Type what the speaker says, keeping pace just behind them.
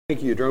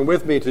Thank you. Turn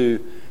with me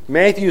to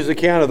Matthew's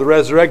account of the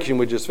resurrection,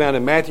 which is found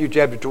in Matthew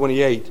chapter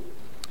 28.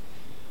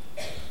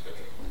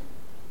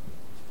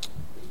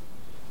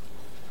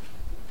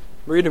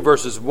 We're reading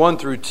verses 1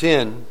 through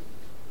 10.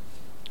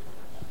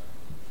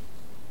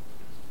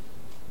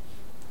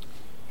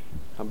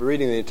 I'll be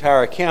reading the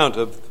entire account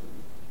of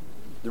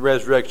the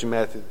resurrection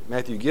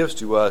Matthew gives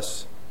to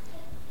us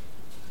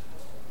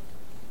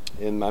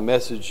in my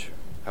message,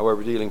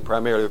 however, dealing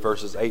primarily with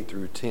verses 8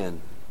 through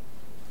 10.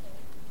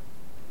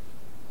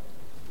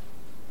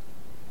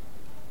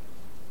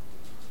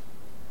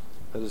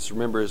 Let us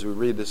remember as we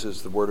read, this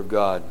is the Word of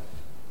God,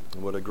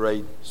 and what a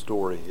great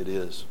story it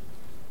is.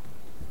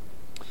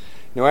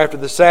 Now after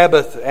the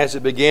Sabbath, as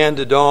it began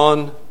to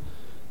dawn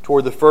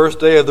toward the first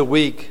day of the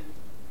week,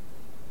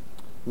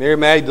 Mary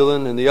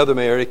Magdalene and the other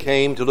Mary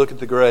came to look at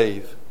the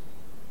grave.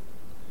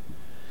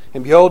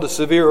 And behold, a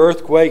severe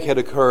earthquake had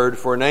occurred,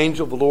 for an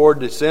angel of the Lord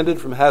descended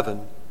from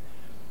heaven,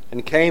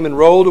 and came and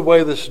rolled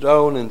away the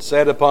stone and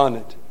sat upon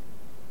it.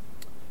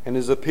 And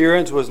his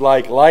appearance was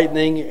like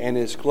lightning, and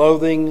his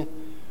clothing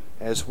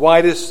as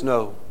white as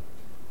snow.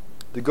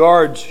 The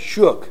guards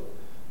shook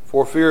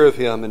for fear of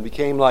him and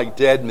became like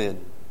dead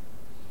men.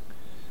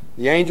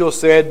 The angel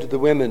said to the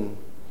women,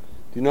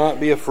 "Do not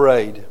be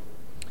afraid,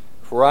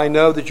 for I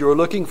know that you are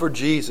looking for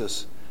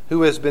Jesus,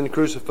 who has been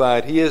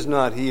crucified. He is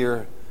not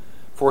here,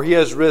 for he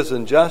has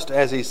risen, just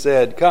as he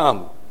said.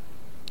 Come,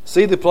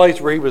 see the place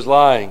where he was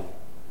lying.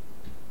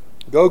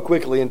 Go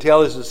quickly and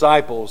tell his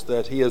disciples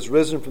that he has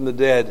risen from the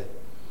dead.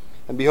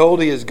 And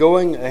behold, he is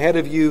going ahead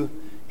of you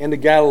into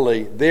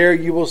Galilee. There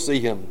you will see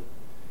him.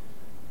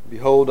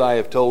 Behold, I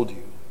have told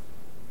you."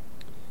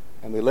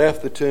 And they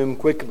left the tomb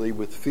quickly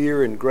with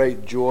fear and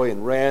great joy,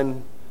 and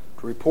ran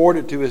to report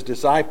it to his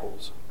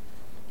disciples.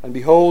 And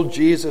behold,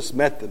 Jesus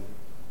met them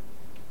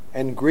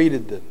and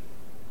greeted them.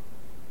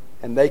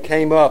 And they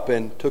came up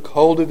and took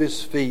hold of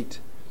his feet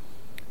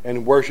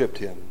and worshipped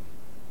him.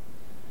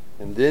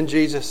 And then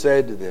Jesus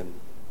said to them,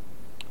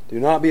 "Do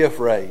not be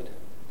afraid.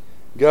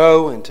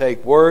 Go and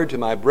take word to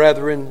my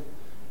brethren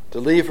to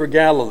leave for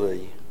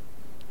Galilee,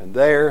 and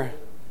there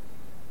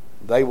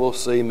they will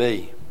see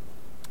me."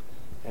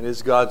 And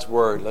it's God's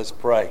word. Let's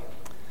pray.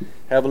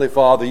 Heavenly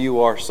Father,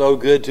 you are so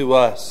good to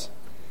us,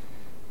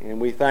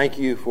 and we thank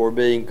you for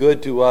being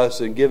good to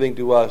us and giving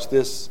to us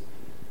this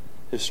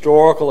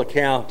historical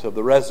account of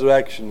the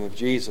resurrection of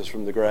Jesus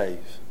from the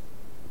grave.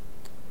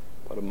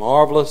 What a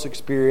marvelous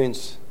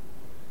experience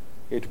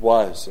it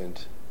was,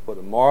 and what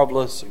a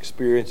marvelous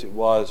experience it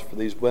was for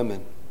these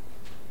women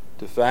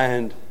to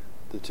find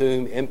the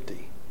tomb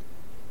empty,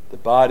 the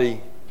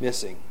body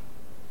missing,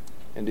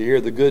 and to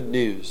hear the good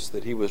news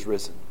that he was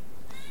risen.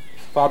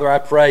 Father, I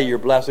pray your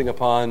blessing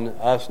upon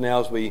us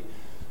now as we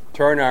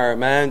turn our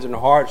minds and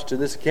hearts to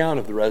this account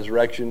of the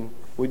resurrection.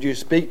 Would you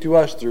speak to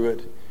us through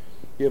it,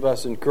 give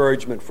us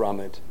encouragement from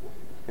it,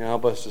 and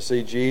help us to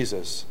see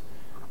Jesus,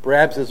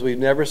 perhaps as we've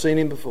never seen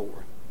him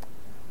before.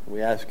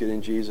 We ask it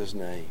in Jesus'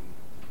 name.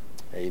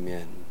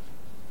 Amen.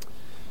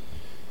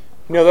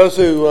 You know, those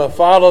who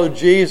followed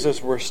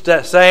Jesus were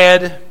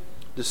sad,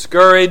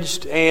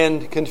 discouraged,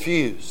 and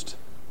confused.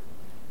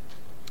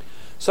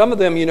 Some of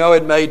them,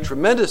 had made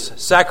tremendous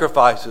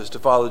sacrifices to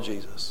follow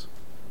Jesus.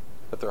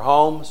 Left their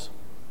homes,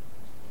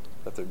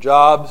 left their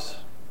jobs,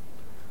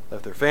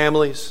 left their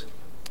families.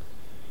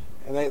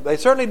 And they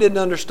certainly didn't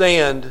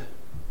understand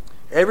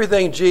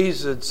everything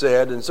Jesus had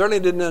said, and certainly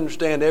didn't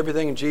understand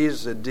everything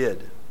Jesus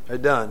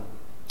had done.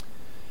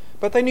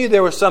 But they knew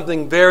there was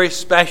something very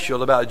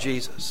special about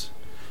Jesus.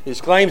 His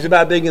claims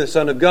about being the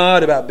Son of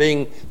God, about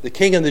being the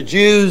King of the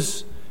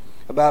Jews,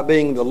 about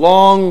being the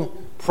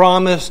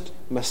long-promised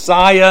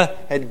Messiah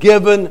had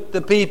given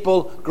the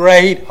people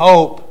great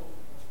hope.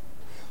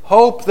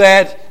 Hope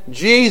that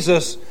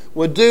Jesus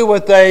would do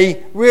what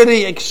they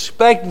really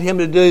expected him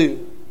to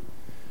do.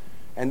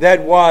 And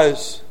that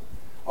was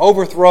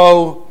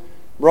overthrow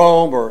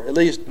Rome, or at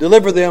least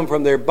deliver them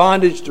from their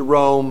bondage to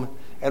Rome,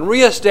 and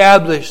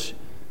reestablish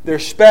their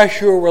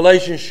special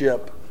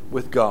relationship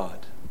with God.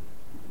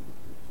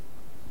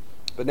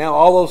 But now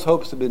all those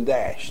hopes have been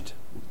dashed.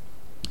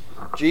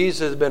 Jesus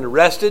has been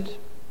arrested,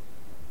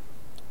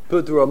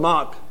 put through a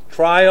mock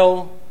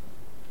trial,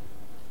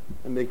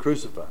 and been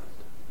crucified.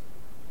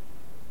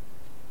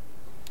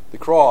 The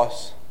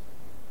cross,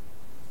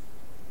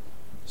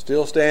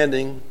 still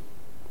standing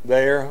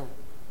there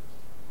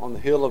on the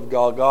hill of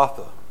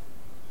Golgotha,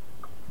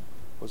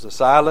 was a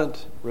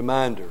silent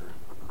reminder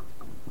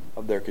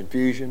of their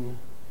confusion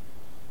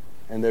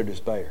and their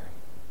despair.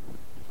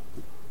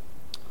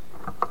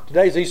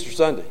 Today's Easter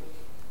Sunday.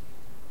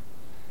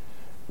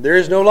 There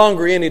is no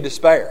longer any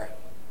despair.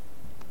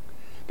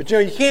 But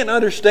you can't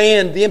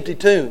understand the empty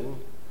tomb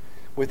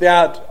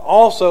without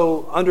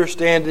also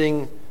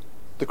understanding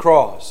the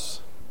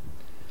cross.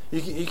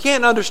 You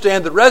can't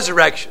understand the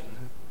resurrection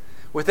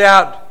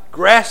without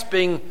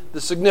grasping the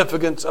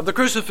significance of the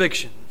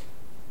crucifixion.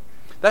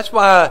 That's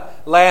why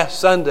last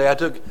Sunday I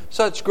took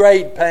such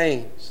great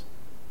pains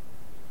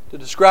to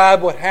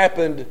describe what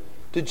happened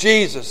to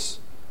Jesus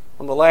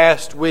on the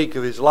last week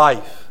of his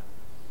life.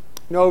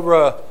 Over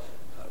a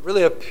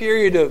really a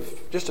period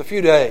of just a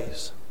few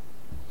days.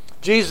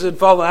 Jesus had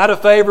fallen out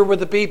of favor with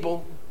the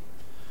people.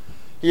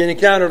 He had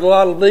encountered a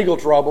lot of legal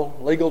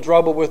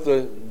trouble with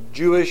the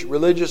Jewish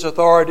religious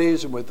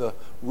authorities and with the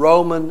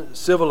Roman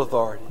civil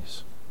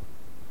authorities.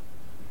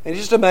 And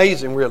it's just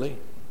amazing, really,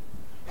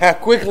 how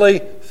quickly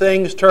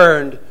things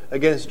turned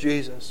against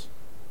Jesus.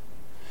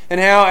 And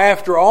how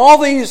after all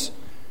these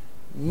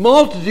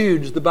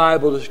multitudes, the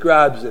Bible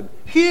describes them,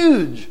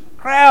 huge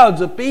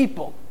crowds of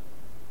people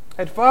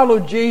had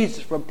followed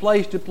Jesus from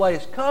place to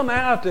place, come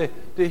out to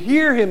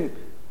hear Him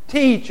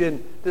teach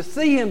and to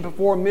see Him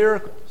perform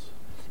miracles.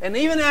 And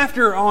even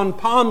after on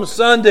Palm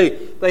Sunday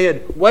they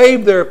had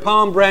waved their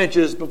palm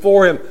branches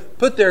before Him,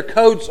 put their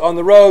coats on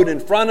the road in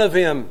front of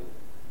Him,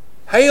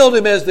 hailed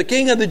Him as the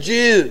King of the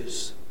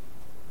Jews.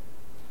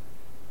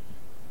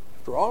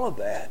 After all of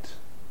that,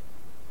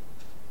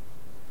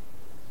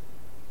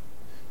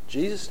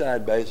 Jesus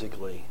died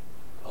basically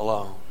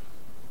alone.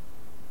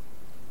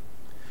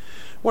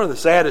 One of the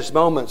saddest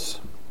moments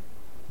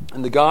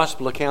in the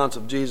gospel accounts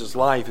of Jesus'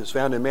 life is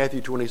found in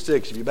Matthew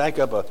 26. If you back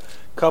up a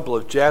couple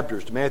of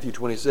chapters to Matthew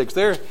 26,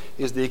 there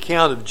is the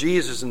account of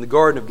Jesus in the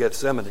Garden of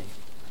Gethsemane,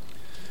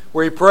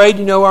 where He prayed,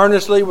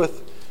 earnestly,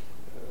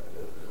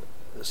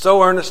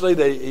 so earnestly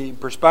that He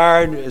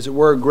perspired, as it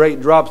were,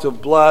 great drops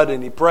of blood,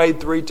 and He prayed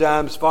 3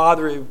 times,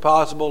 Father, if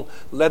possible,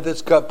 let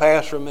this cup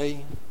pass from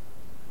me.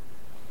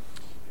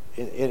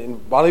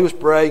 And while He was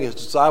praying, His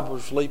disciples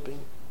were sleeping.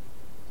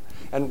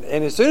 And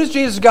as soon as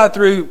Jesus got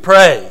through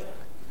praying,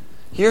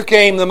 here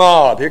came the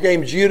mob. Here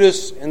came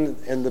Judas and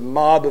the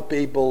mob of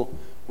people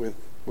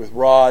with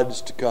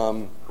rods to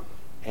come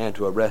and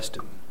to arrest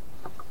Him.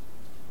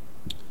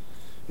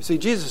 You see,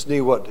 Jesus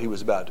knew what He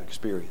was about to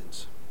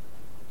experience.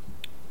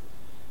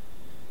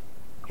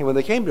 And when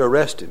they came to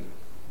arrest Him,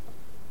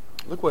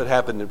 look what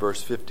happened in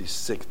verse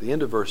 56, the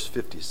end of verse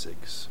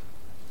 56,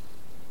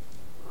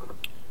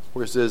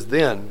 where it says,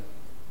 Then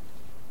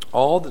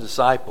all the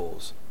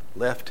disciples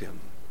left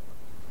Him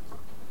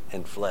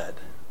and fled.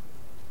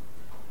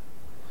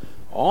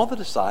 All the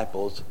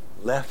disciples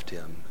left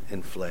Him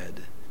and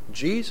fled.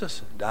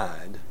 Jesus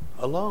died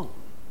alone.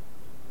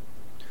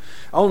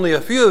 Only a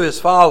few of His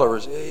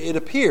followers, it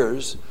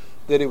appears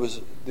that it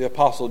was the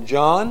Apostle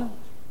John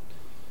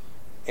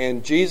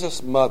and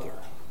Jesus' mother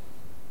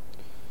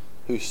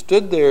who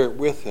stood there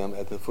with Him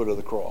at the foot of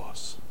the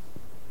cross.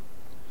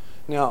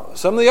 Now,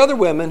 some of the other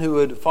women who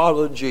had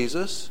followed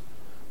Jesus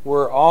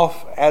were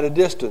off at a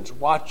distance,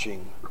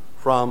 watching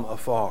from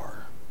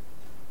afar.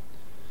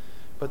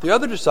 But the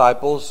other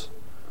disciples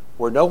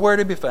were nowhere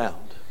to be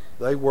found.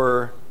 They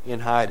were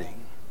in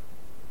hiding.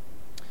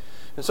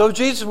 And so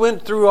Jesus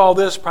went through all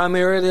this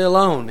primarily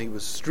alone. He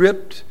was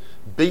stripped,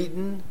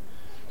 beaten,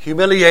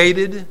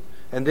 humiliated,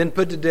 and then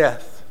put to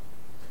death.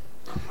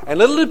 And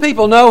little did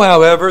people know,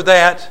 however,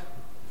 that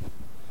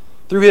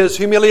through His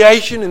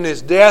humiliation and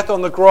His death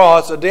on the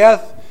cross, a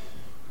death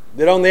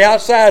that on the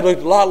outside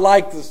looked a lot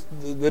like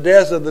the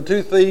deaths of the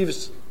 2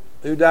 thieves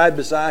who died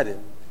beside Him,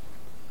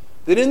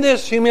 that in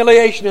this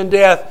humiliation and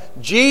death,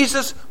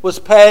 Jesus was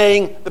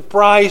paying the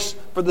price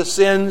for the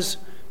sins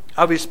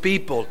of His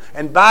people.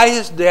 And by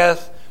His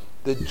death,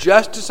 the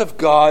justice of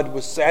God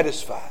was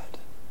satisfied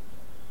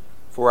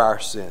for our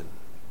sin.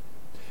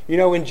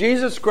 When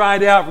Jesus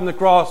cried out from the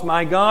cross,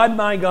 my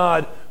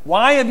God,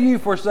 why have you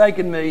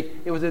forsaken me?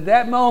 It was at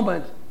that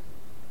moment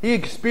He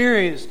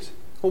experienced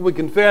what we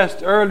confessed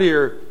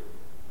earlier,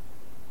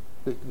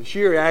 the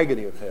sheer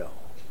agony of hell.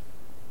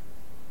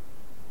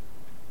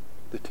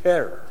 The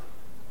terror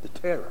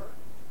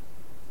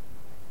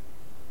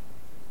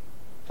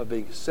of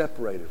being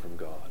separated from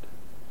God.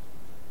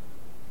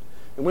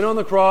 And when on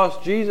the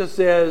cross, Jesus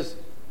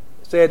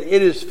said,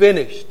 it is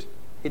finished.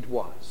 It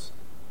was.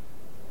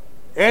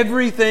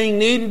 Everything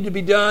needed to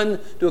be done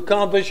to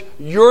accomplish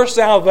your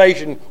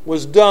salvation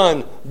was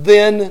done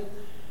then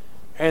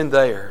and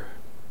there.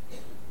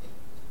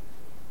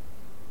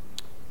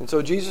 And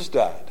so Jesus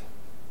died.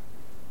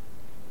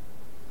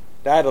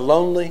 Died a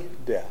lonely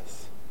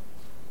death.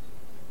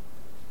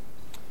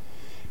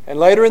 And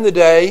later in the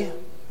day,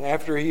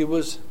 after He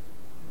was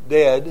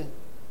dead,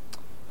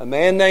 a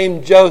man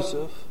named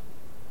Joseph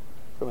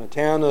from a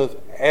town of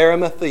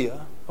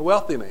Arimathea, a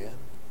wealthy man,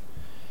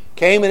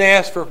 came and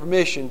asked for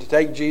permission to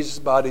take Jesus'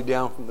 body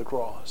down from the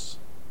cross.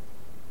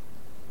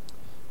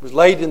 It was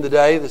late in the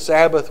day. The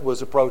Sabbath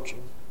was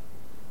approaching.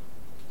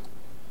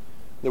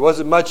 There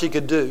wasn't much he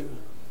could do.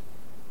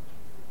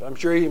 But I'm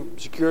sure he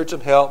secured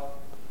some help,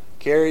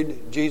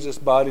 carried Jesus'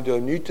 body to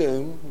a new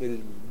tomb that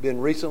had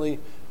been recently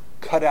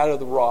cut out of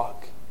the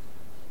rock,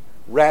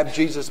 wrapped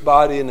Jesus'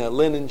 body in a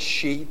linen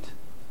sheet,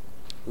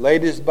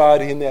 laid His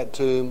body in that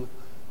tomb,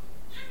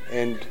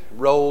 and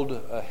rolled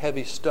a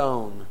heavy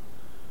stone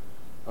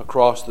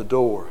across the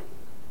door.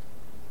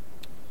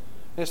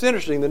 And it's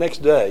interesting, the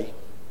next day,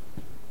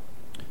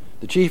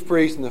 the chief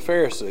priests and the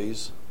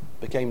Pharisees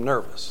became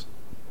nervous.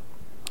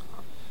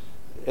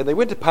 And they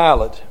went to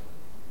Pilate.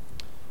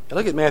 And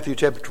look at Matthew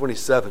chapter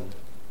 27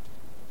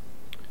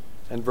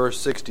 and verse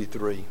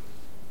 63.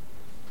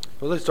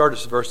 Well, let's start at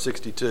verse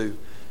 62.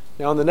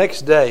 Now on the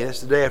next day,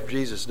 that's the day after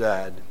Jesus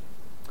died,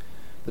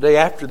 the day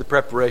after the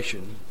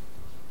preparation,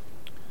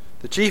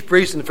 the chief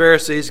priests and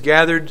Pharisees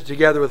gathered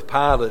together with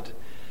Pilate,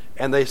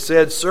 and they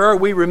said, "Sir,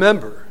 we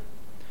remember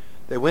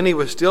that when he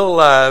was still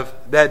alive,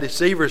 that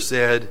deceiver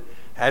said,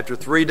 'After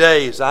 3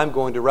 days I'm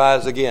going to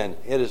rise again.'"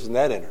 Isn't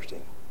that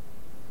interesting?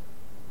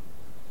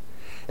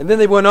 And then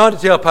they went on to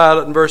tell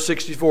Pilate in verse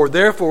 64,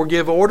 "Therefore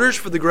give orders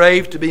for the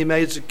grave to be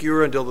made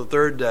secure until the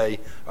 3rd day.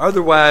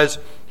 Otherwise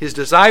his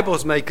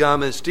disciples may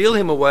come and steal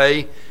him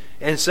away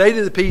and say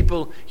to the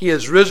people, 'He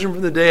has risen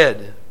from the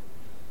dead.'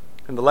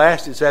 And the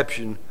last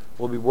deception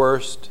will be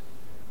worse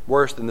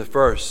than the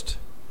first."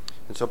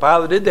 And so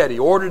Pilate did that. He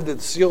ordered that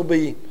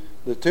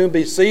the tomb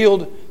be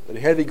sealed, that a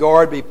heavy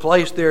guard be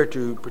placed there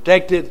to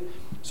protect it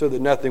so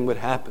that nothing would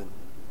happen.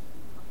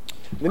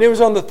 And then it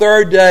was on the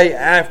 3rd day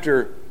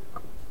after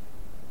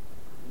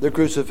the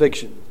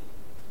crucifixion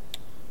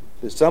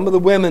that some of the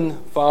women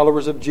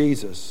followers of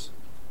Jesus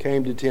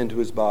came to tend to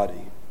his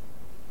body.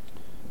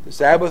 The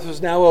Sabbath was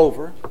now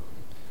over.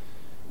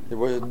 There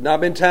had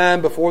not been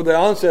time before the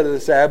onset of the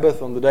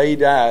Sabbath on the day he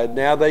died.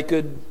 Now they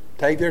could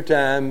take their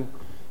time,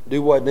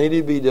 do what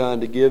needed to be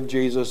done to give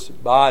Jesus'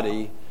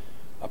 body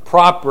a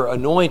proper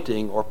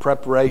anointing or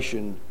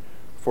preparation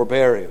for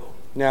burial.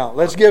 Now,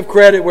 let's give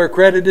credit where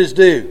credit is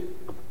due.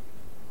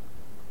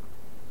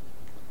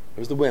 It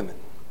was the women.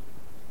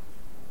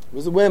 It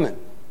was the women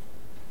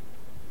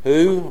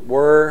who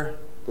were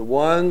the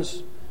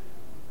ones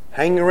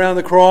hanging around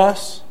the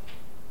cross,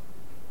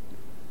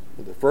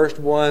 the first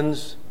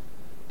ones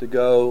to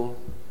go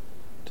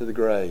to the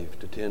grave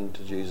to tend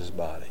to Jesus'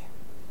 body.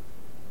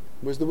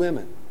 It was the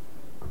women.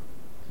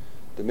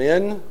 The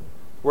men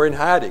were in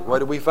hiding. What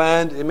do we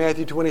find in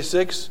Matthew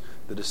 26?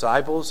 The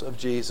disciples of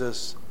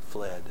Jesus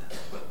fled.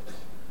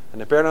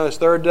 And apparently on this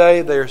 3rd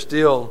day, they are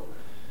still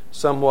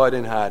somewhat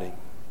in hiding.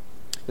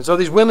 And so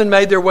these women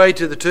made their way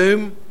to the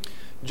tomb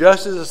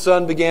just as the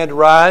sun began to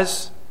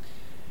rise.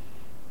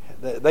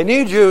 They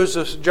knew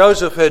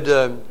Joseph had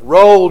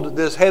rolled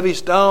this heavy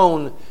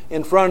stone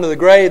in front of the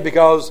grave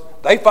because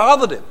they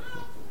followed him.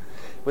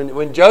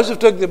 When Joseph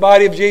took the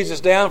body of Jesus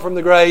down from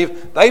the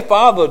grave, they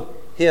followed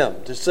him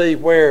to see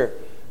where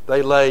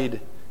he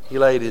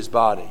laid his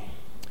body.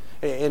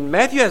 And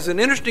Matthew has an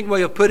interesting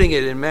way of putting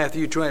it in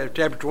Matthew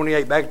chapter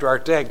 28, back to our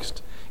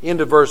text,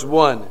 into verse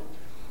 1,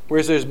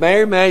 where it says,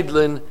 "Mary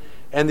Magdalene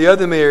and the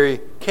other Mary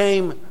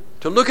came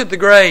to look at the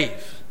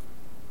grave."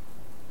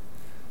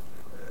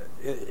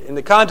 In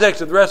the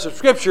context of the rest of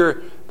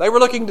Scripture, they were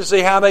looking to see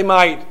how they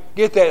might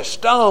get that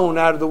stone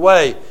out of the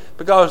way,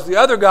 because the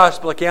other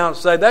gospel accounts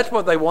say that's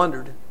what they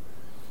wondered.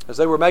 As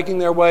they were making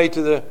their way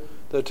to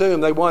the tomb,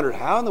 they wondered,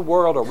 how in the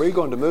world are we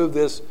going to move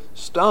this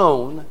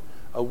stone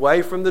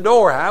away from the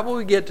door? How will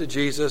we get to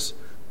Jesus'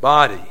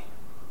 body?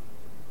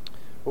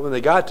 Well, when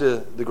they got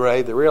to the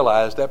grave, they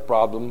realized that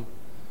problem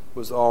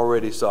was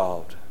already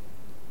solved.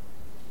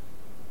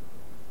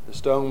 The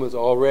stone was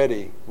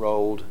already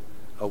rolled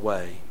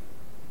away.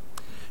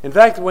 In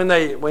fact, when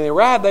they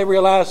arrived, they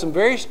realized some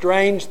very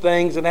strange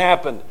things had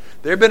happened.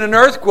 There had been an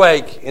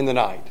earthquake in the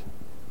night.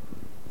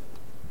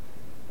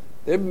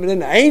 There had been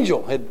an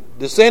angel had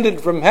descended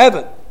from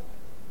heaven.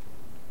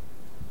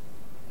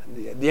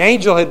 The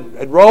angel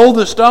had rolled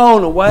the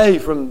stone away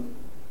from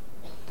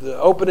the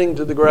opening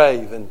to the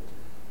grave, and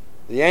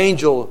the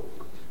angel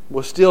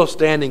was still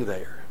standing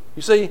there.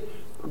 You see,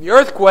 the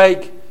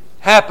earthquake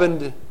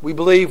happened, we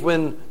believe,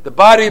 when the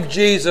body of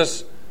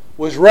Jesus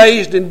was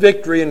raised in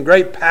victory and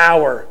great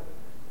power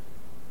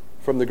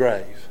from the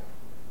grave.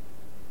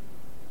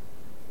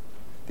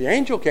 The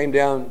angel came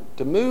down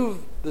to move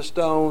the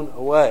stone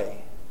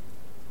away,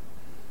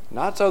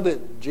 not so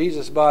that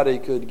Jesus' body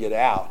could get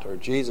out or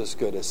Jesus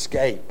could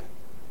escape,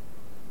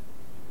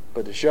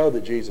 but to show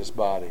that Jesus'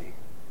 body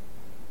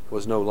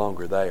was no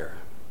longer there.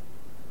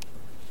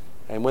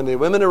 And when the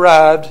women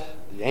arrived,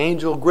 the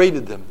angel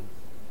greeted them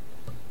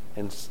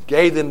and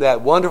gave them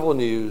that wonderful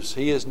news: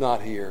 He is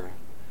not here,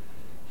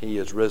 He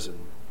is risen.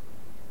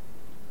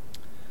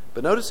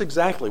 But notice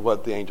exactly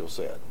what the angel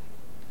said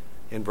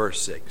in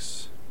verse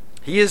 6.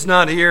 He is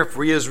not here,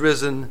 for He is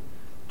risen,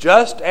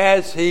 just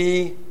as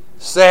He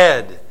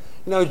said.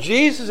 You know,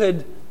 Jesus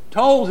had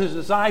told His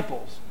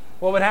disciples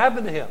what would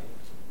happen to Him.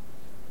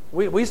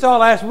 We saw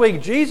last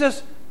week,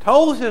 Jesus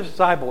told His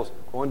disciples,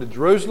 going to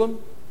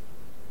Jerusalem,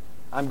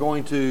 I'm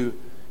going to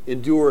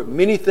endure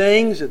many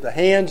things at the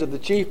hands of the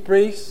chief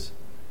priests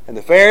and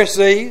the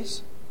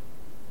Pharisees.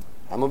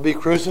 I'm going to be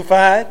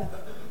crucified.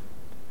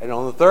 And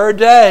on the 3rd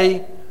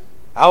day,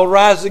 I'll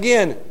rise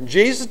again.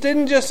 Jesus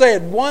didn't just say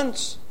it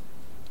once,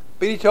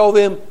 but He told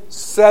them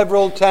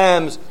several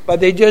times. But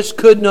they just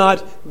could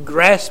not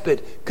grasp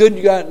it,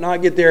 could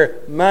not get their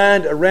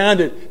mind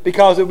around it,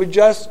 because it was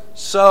just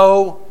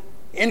so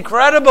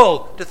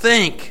incredible to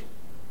think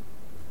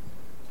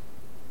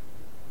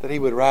that He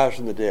would rise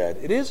from the dead.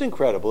 It is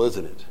incredible,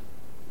 isn't it?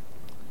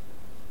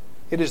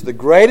 It is the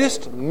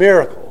greatest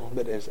miracle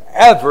that has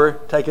ever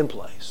taken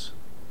place.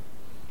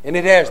 And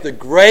it has the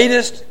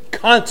greatest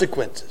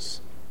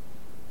consequences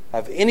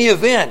of any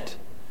event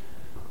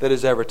that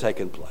has ever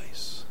taken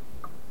place.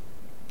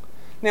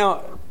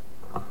 Now,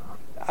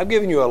 I've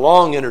given you a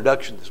long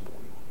introduction this morning.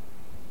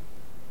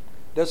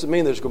 Doesn't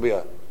mean there's going to be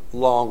a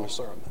long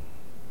sermon.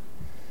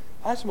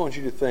 I just want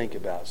you to think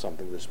about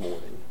something this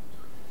morning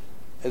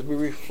as we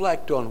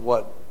reflect on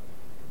what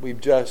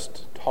we've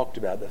just talked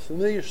about, the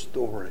familiar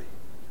story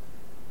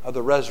of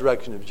the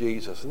resurrection of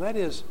Jesus. And that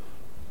is,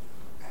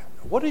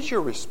 what is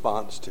your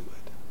response to it?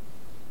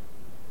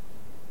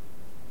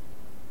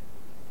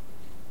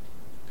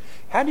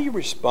 How do you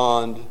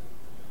respond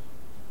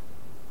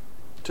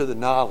to the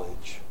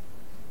knowledge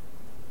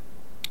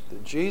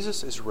that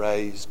Jesus is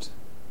raised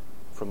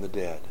from the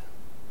dead?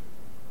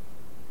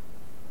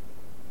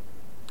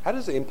 How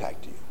does it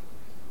impact you?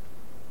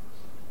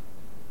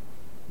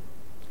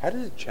 How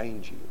does it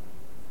change you?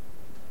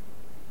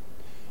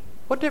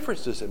 What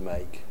difference does it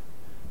make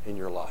in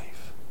your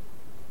life?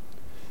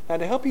 Now,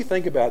 to help you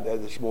think about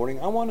that this morning,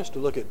 I want us to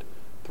look at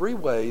 3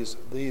 ways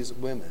these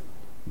women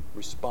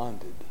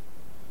responded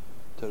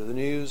to the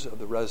news of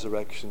the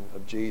resurrection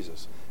of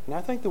Jesus. And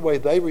I think the way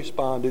they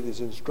responded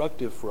is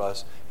instructive for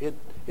us.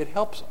 It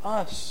helps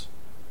us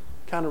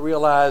kind of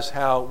realize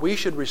how we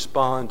should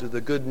respond to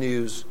the good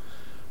news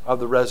of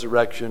the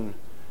resurrection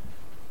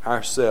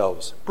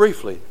ourselves.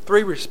 Briefly,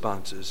 3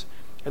 responses.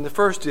 And the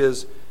first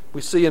is,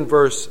 we see in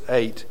verse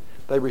 8,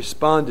 they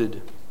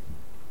responded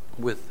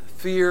with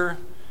fear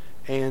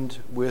and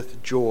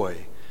with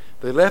joy.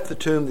 They left the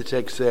tomb, the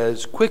text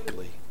says,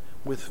 quickly,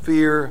 with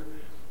fear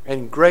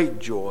and great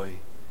joy,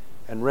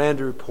 and ran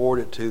to report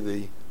it to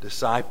the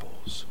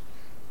disciples.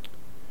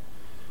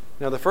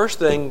 Now, the first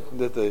thing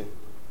that the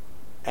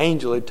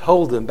angel had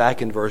told them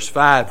back in verse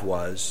 5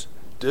 was,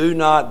 do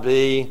not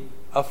be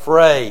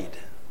afraid.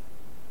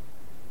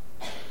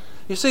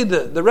 You see,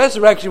 the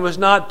resurrection was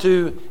not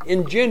to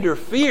engender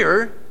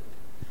fear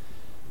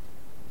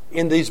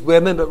in these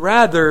women, but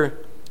rather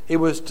it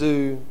was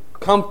to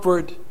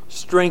comfort,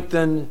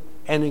 strengthen,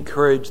 and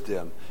encourage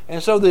them.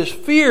 And so this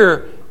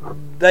fear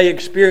they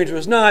experienced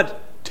was not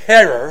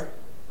terror,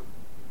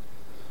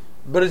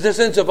 but it's a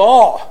sense of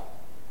awe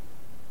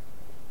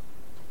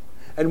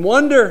and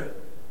wonder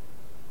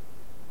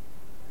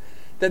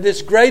that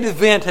this great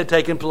event had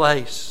taken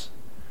place.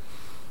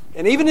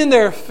 And even in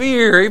their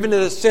fear, even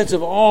in a sense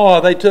of awe,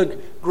 they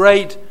took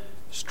great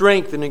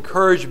strength and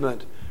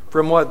encouragement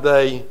from what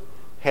they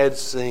had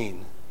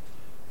seen.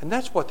 And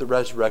that's what the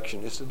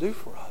resurrection is to do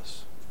for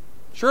us.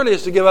 Surely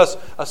it's to give us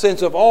a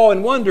sense of awe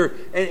and wonder.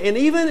 And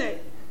even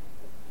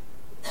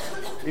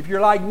if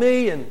you're like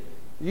me and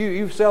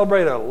you've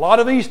celebrated a lot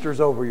of Easters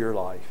over your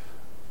life,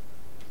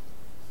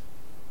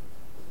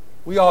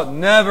 we ought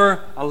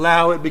never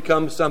allow it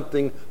become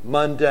something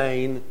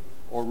mundane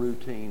or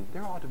routine.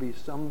 There ought to be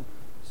some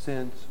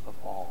sense of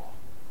awe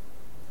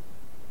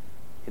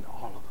in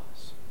all of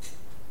us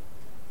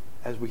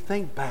as we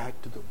think back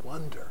to the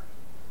wonder,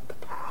 the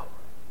power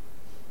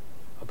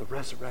of the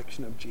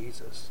resurrection of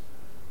Jesus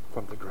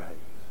from the grave.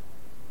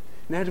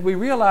 And as we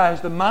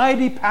realize the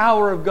mighty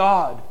power of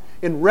God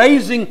in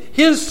raising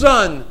His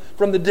Son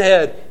from the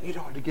dead, it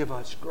ought to give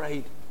us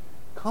great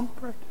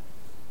comfort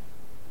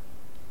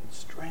and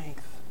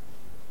strength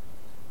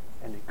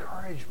and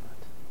encouragement.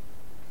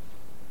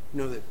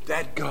 Know that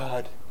that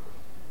God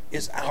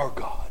is our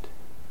God.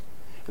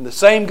 And the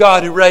same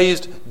God who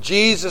raised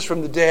Jesus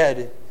from the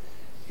dead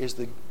is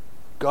the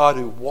God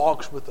who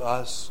walks with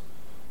us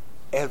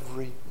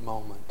every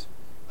moment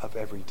of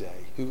every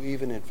day, who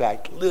even in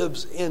fact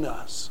lives in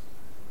us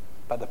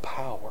by the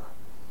power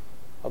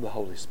of the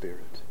Holy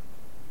Spirit.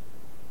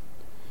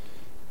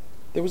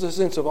 There was a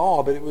sense of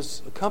awe, but it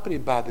was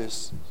accompanied by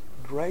this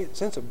great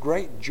sense of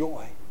great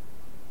joy.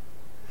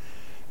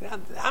 Now,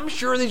 I'm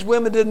sure these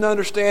women didn't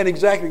understand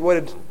exactly what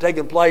had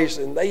taken place,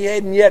 and they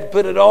hadn't yet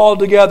put it all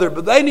together,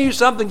 but they knew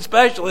something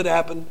special had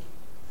happened.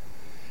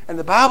 And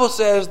the Bible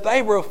says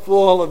they were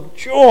full of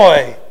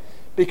joy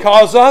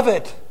because of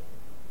it.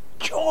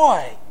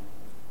 Joy.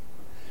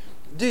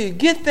 Do you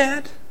get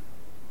that?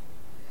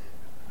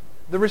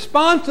 The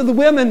response of the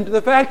women to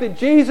the fact that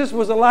Jesus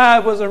was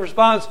alive was a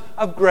response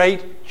of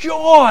great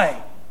joy.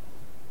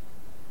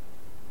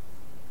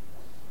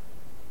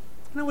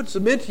 And I would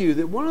submit to you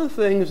that one of the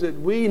things that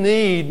we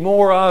need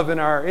more of in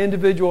our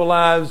individual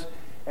lives,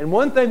 and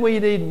one thing we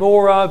need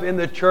more of in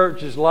the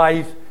church's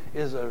life,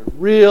 is a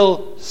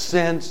real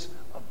sense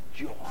of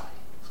joy.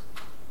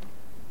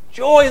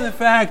 Joy in the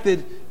fact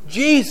that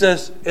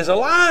Jesus is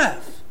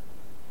alive.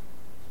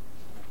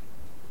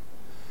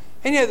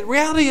 And yet the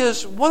reality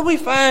is, what do we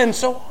find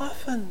so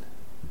often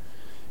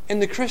in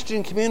the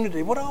Christian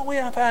community? What do we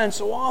find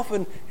so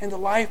often in the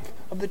life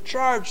of the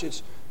church?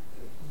 It's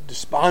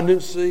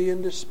despondency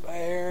and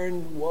despair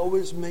and woe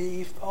is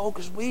me.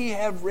 Folks, we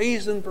have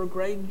reason for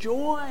great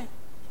joy.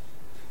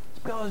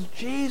 It's because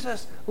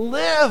Jesus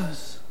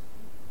lives.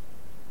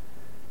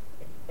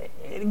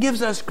 It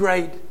gives us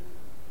great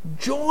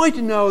joy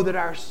to know that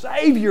our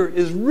Savior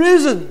is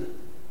risen.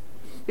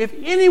 If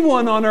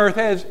anyone on earth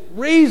has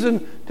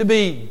reason to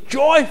be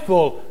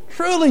joyful,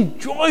 truly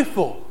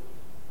joyful,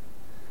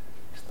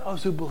 it's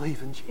those who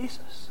believe in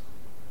Jesus.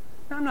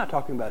 Now, I'm not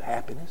talking about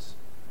happiness.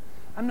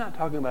 I'm not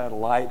talking about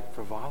light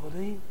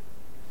frivolity.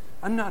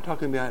 I'm not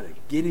talking about a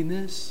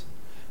giddiness.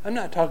 I'm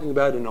not talking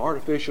about an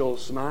artificial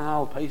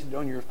smile pasted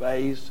on your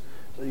face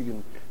so you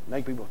can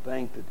make people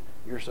think that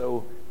you're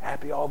so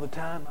happy all the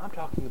time. I'm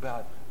talking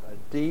about a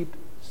deep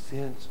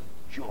sense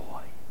of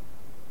joy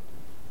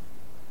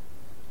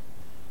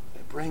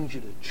that brings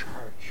you to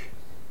church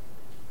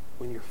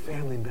when your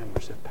family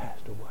members have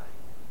passed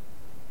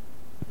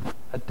away.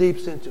 A deep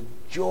sense of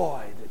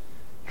joy that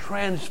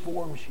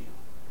transforms you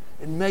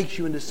and makes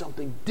you into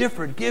something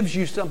different, gives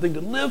you something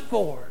to live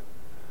for,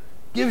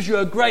 gives you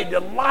a great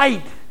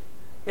delight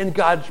in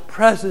God's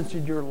presence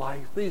in your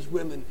life. These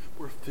women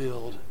were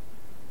filled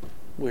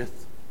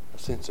with a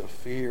sense of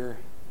fear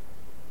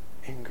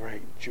and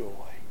great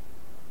joy.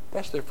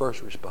 That's their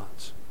first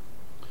response.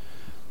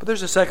 But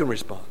there's a second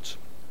response.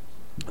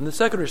 And the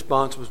second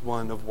response was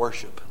one of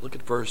worship. Look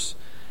at verse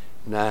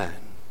 9.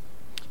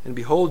 And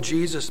behold,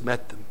 Jesus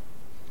met them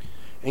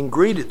and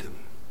greeted them.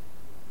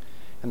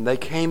 And they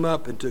came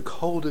up and took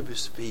hold of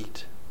his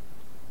feet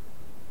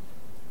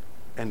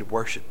and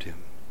worshipped him.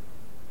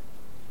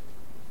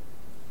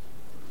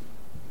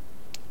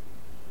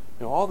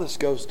 Now, all this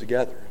goes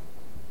together.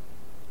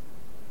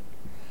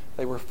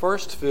 They were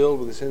first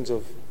filled with a sense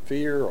of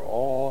fear,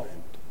 awe,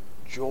 and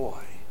joy.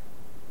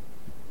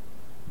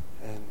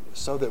 And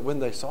so that when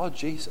they saw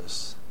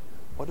Jesus,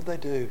 what did they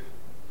do?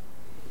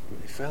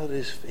 They fell at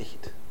his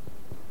feet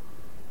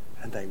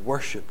and they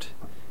worshipped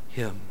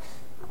him.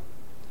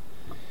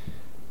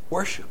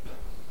 Worship.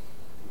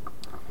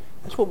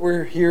 That's what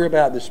we're here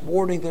about this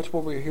morning. That's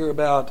what we're here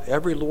about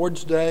every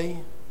Lord's Day.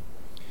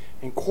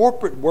 And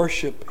corporate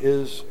worship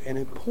is an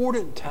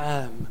important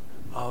time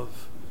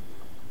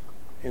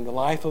in the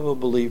life of a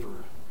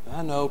believer.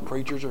 I know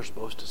preachers are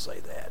supposed to say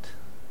that.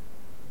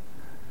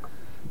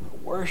 But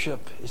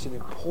worship is an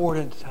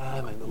important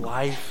time in the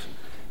life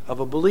of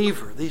a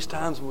believer. These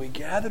times when we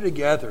gather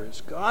together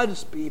as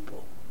God's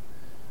people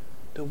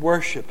to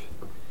worship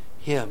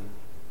him.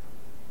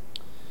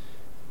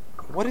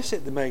 What is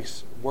it that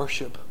makes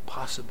worship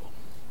possible?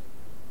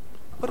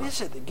 What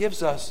is it that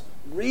gives us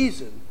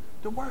reason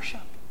to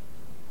worship?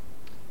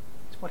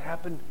 It's what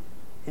happened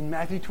in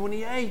Matthew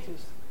 28.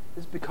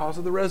 It's because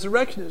of the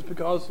resurrection. It's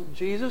because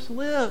Jesus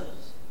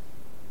lives.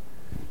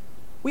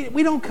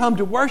 We don't come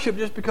to worship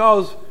just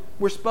because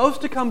we're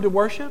supposed to come to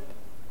worship.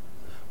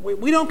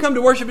 We don't come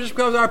to worship just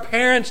because our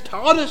parents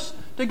taught us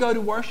to go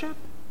to worship.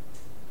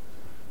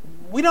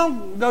 We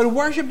don't go to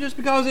worship just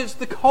because it's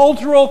the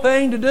cultural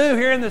thing to do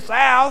here in the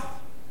South,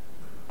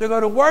 to go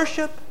to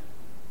worship.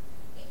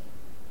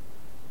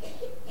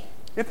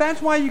 If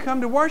that's why you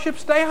come to worship,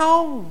 stay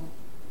home.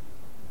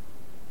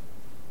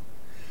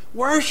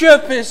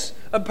 Worship is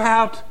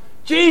about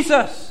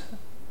Jesus,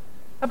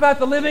 about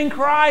the living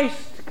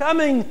Christ,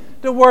 coming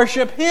to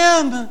worship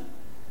him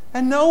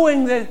and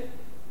knowing that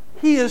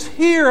he is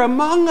here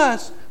among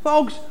us.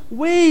 Folks,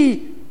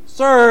 we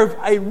serve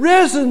a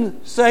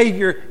risen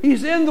Savior.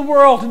 He's in the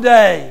world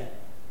today.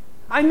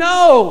 I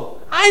know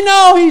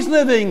he's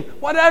living,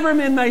 whatever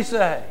men may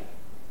say.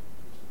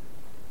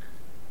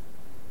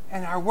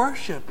 And our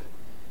worship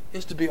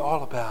is to be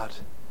all about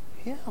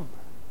him.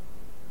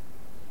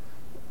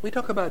 We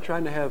talk about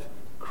trying to have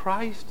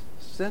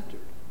Christ-centered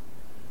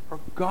or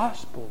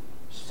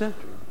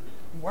gospel-centered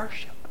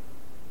worship.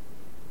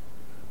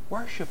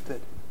 Worship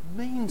that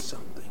means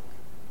something.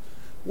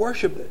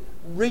 Worship that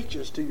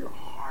reaches to your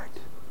heart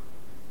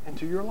and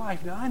to your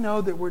life. Now, I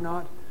know that we're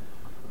not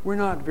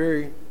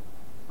very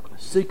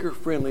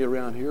seeker-friendly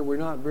around here. We're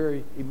not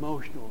very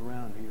emotional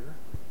around here.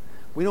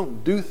 We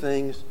don't do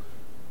things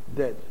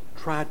that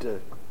try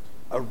to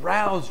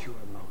arouse your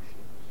emotions.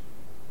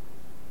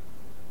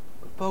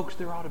 But folks,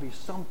 there ought to be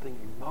something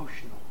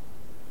emotional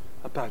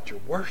about your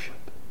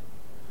worship.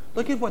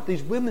 Look at what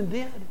these women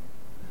did.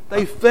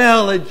 They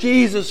fell at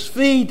Jesus'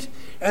 feet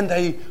and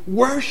they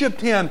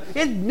worshipped him.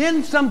 It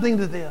meant something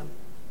to them.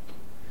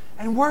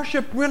 And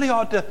worship really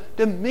ought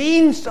to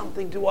mean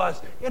something to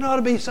us. It ought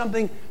to be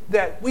something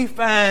that we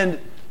find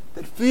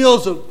that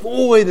fills a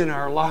void in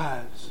our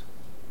lives.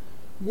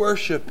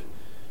 Worship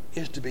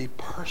is to be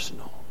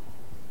personal.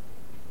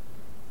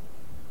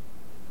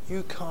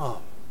 You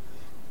come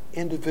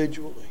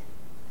individually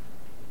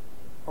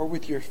or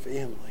with your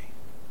family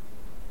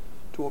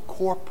to a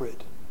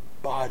corporate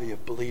body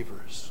of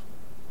believers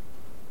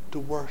to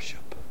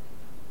worship.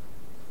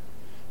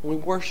 We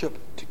worship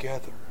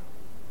together.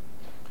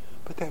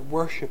 But that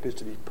worship is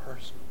to be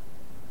personal,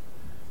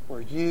 where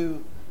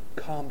you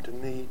come to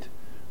meet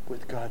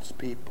with God's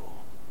people,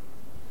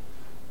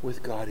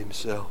 with God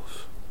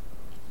himself.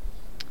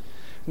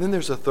 And then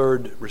there's a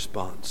third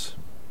response.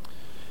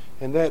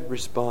 And that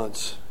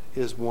response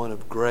is one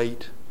of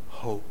great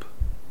hope.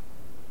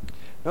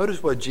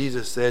 Notice what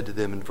Jesus said to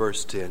them in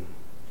verse 10.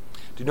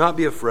 Do not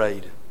be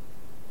afraid.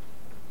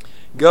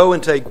 Go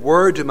and take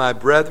word to my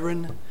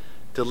brethren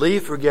to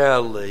leave for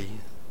Galilee,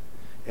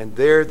 and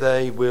there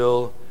they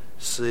will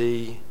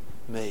see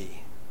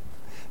me.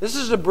 This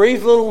is a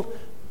brief little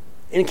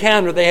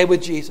encounter they had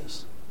with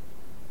Jesus.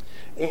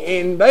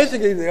 And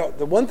basically,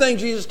 the one thing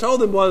Jesus told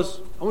them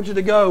was, I want you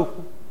to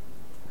go.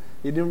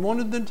 He didn't want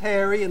them to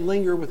tarry and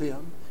linger with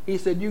him. He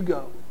said, you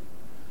go.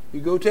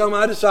 You go tell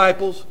my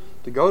disciples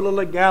to go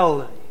to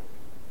Galilee.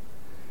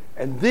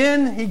 And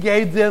then He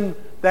gave them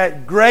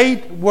that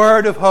great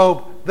word of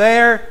hope.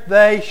 There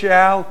they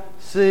shall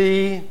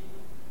see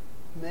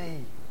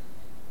me.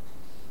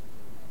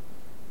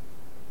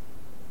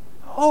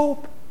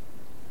 Hope.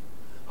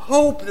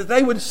 Hope that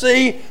they would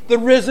see the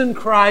risen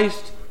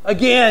Christ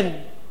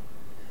again.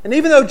 And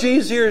even though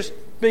Jesus here is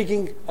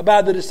speaking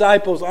about the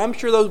disciples, I'm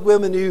sure those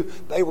women knew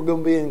they were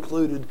going to be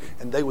included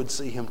and they would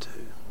see Him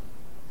too.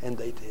 And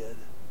they did.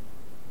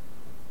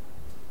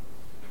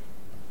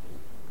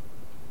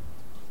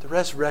 The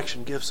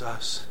resurrection gives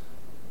us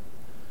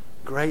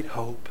great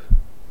hope,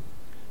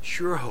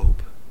 sure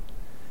hope,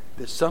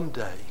 that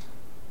someday,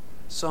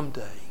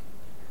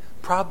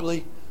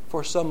 probably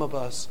for some of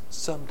us,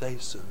 someday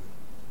soon,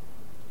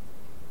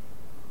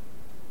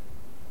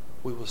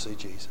 we will see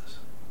Jesus.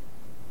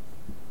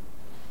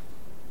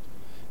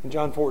 In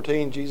John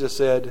 14, Jesus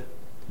said,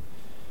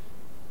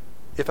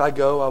 if I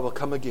go, I will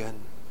come again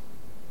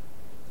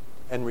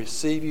and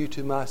receive you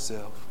to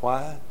myself.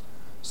 Why?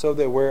 So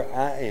that where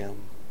I am,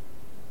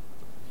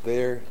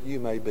 there you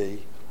may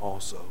be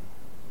also.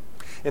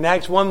 In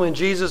Acts 1, when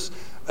Jesus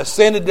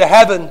ascended to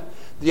heaven,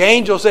 the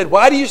angel said,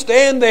 why do you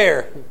stand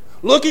there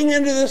looking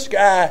into the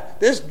sky?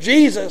 This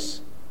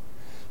Jesus,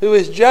 who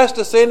has just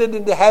ascended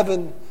into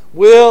heaven,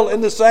 will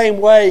in the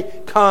same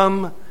way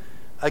come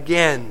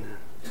again.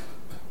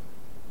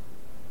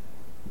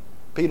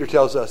 Peter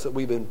tells us that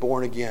we've been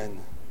born again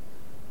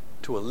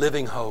to a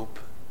living hope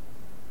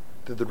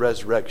through the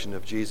resurrection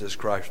of Jesus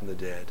Christ from the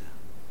dead.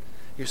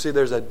 You see,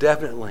 there's a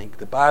definite link.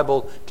 The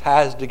Bible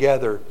ties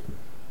together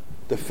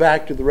the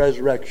fact of the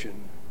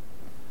resurrection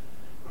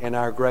and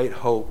our great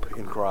hope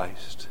in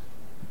Christ.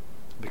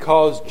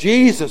 Because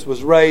Jesus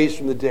was raised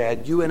from the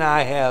dead, you and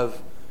I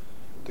have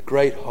the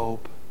great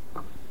hope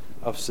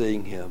of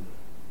seeing Him.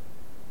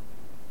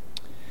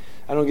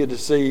 I don't get to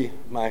see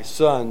my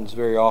sons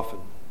very often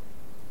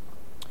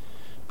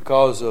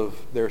because of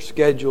their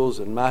schedules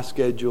and my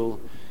schedule.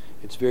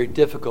 It's very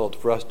difficult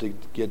for us to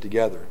get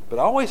together. But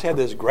I always have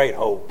this great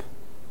hope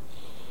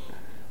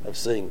of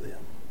seeing them.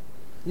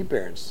 You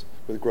parents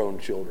with grown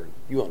children,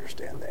 you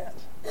understand that.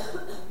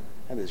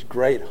 I have this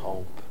great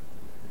hope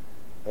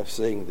of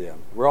seeing them.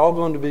 We're all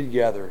going to be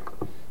together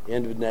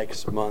end of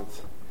next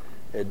month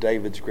at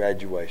David's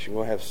graduation.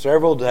 We'll have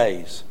several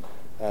days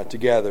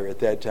together at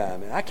that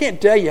time. And I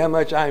can't tell you how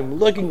much I'm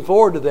looking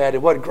forward to that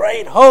and what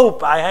great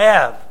hope I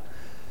have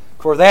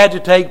for that to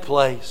take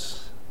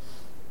place.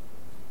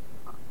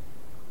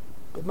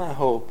 But my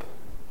hope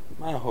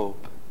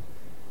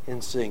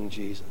in seeing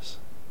Jesus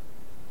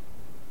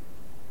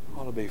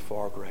ought to be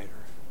far greater.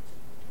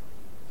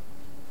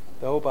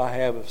 The hope I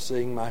have of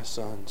seeing my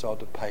sons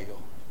ought to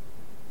pale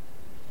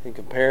in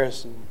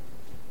comparison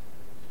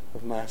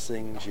of my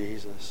seeing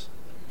Jesus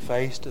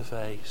face to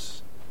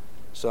face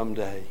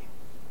someday.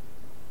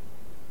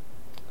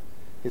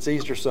 It's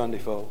Easter Sunday,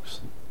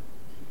 folks.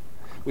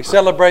 We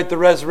celebrate the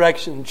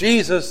resurrection.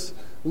 Jesus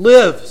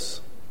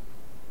lives.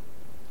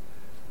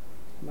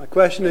 My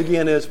question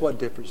again is, what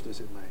difference does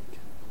it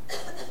make?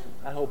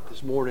 I hope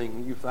this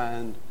morning you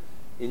find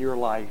in your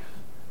life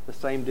the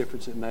same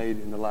difference it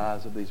made in the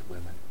lives of these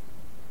women.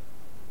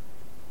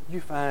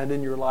 You find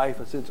in your life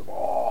a sense of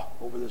awe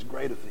over this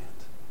great event.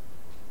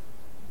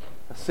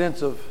 A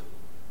sense of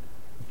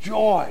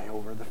joy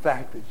over the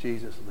fact that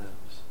Jesus lives.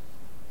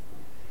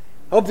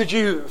 Hope that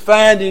you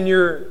find in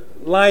your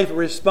life a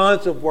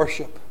response of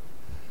worship.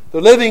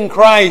 The living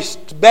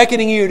Christ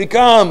beckoning you to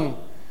come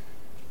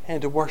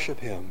and to worship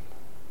Him.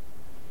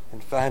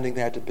 And finding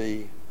that to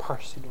be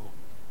personal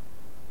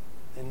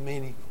and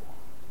meaningful.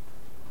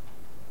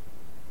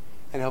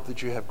 And hope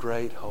that you have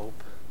great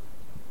hope.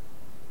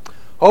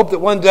 Hope that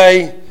one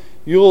day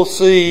you'll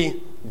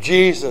see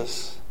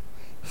Jesus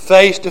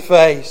face to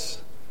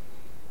face.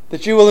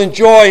 That you will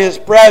enjoy His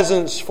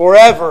presence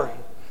forever.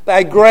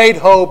 That great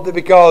hope that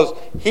because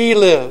He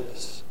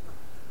lives,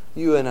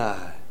 you and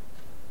I,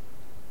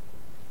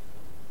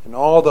 and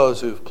all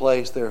those who've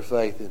placed their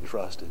faith and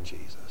trust in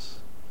Jesus,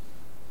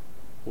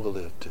 will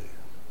live too.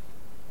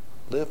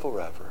 Live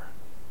forever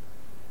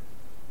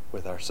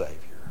with our Savior.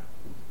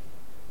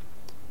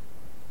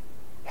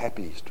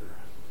 Happy Easter.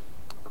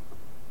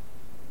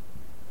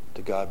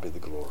 To God be the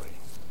glory.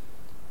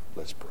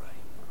 Let's pray.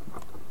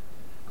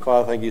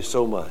 Father, thank you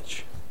so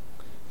much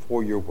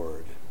for your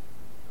word.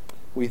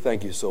 We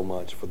thank you so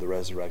much for the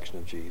resurrection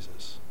of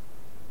Jesus.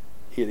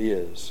 It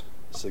is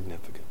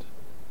significant.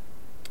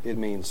 It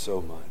means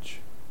so much.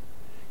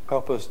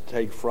 Help us to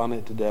take from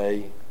it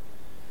today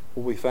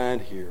what we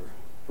find here,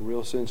 a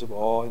real sense of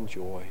awe and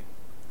joy,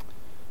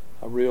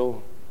 a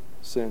real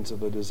sense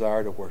of a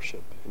desire to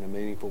worship in a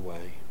meaningful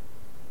way,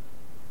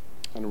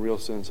 and a real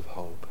sense of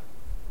hope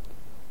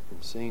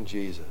in seeing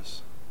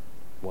Jesus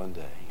one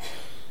day.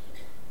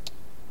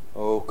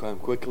 Oh, come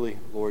quickly,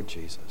 Lord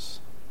Jesus.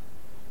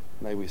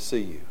 May we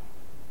see you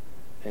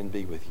and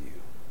be with you.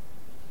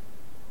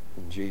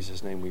 In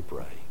Jesus' name we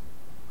pray.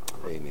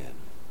 Amen.